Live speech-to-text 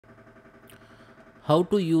How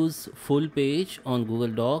to use full page on Google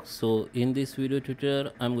Docs. So in this video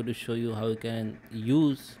tutorial I'm going to show you how you can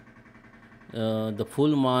use the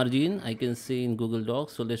full margin I can see in Google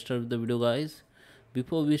Docs. So let's start with the video, guys.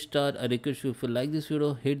 Before we start, I request you, if you like this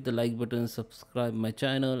video, hit the like button, subscribe my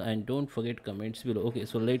channel, and don't forget comments below. Okay,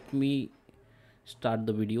 so let me start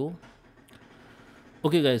the video.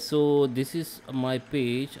 Okay guys, so this is my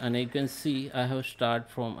page and I can see I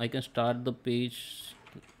can start the page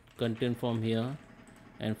content from here,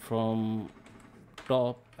 and from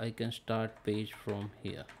top I can start page from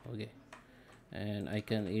here. Okay, and I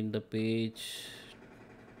can end the page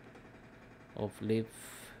of left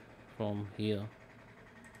from here.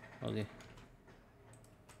 Okay,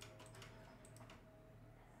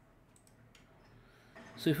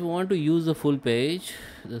 so if you want to use the full page,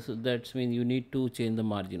 that's mean you need to change the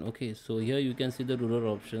margin. Okay, so here you can see the ruler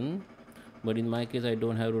option, but in my case I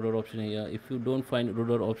don't have ruler option here. If you don't find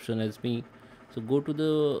ruler option as me, so go to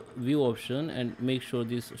the view option and make sure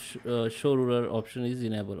this show ruler option is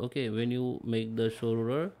enabled. Okay, when you make the show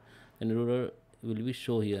ruler, and ruler will be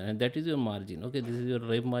show here, and that is your margin. Okay, this is your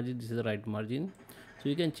left margin, this is the right margin, so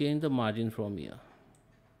you can change the margin from here.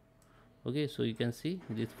 Okay, so you can see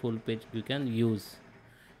this full page you can use.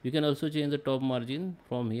 You can also change the top margin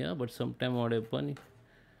from here, but sometime what happen,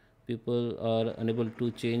 people are unable to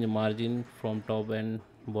change margin from top and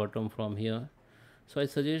bottom from here. So I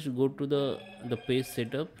suggest go to the page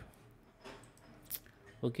setup.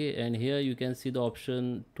 Okay, and here you can see the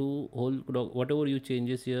option to whole whatever you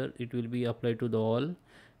changes here, it will be applied to the all,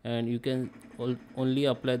 and you can only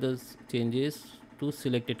apply the changes to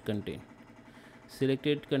selected content.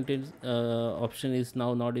 Selected content option is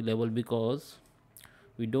now not available because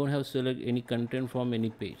we don't have select any content from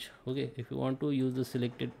any page. Okay, if you want to use the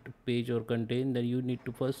selected page or content, then you need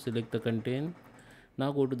to first select the content.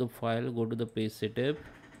 Now go to the file, go to the page setup,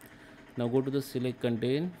 now go to the select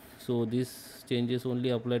content. So this changes only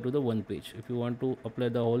apply to the one page. If you want to apply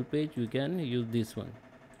the whole page, you can use this one.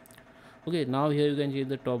 Okay, now here you can change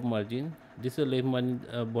the top margin. This is left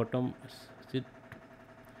margin, bottom, this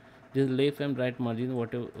is left and right margin,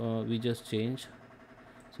 whatever we just changed.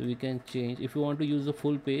 So we can change if you want to use the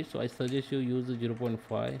full page. So I suggest you use the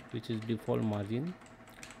 0.5, which is default margin,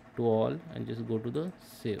 to all, and just go to the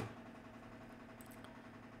save.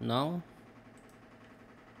 Now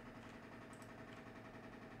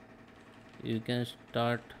you can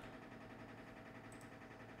start.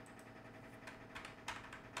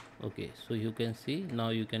 Okay, so you can see now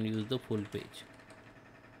you can use the full page.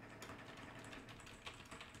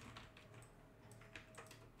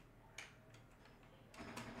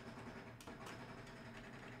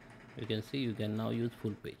 You can see you can now use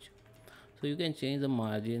full page. So you can change the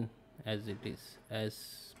margin as it is,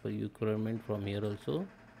 as per your requirement from here also,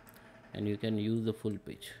 and you can use the full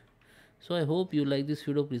page. So I hope you like this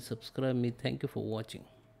video. Please subscribe me. Thank you for watching.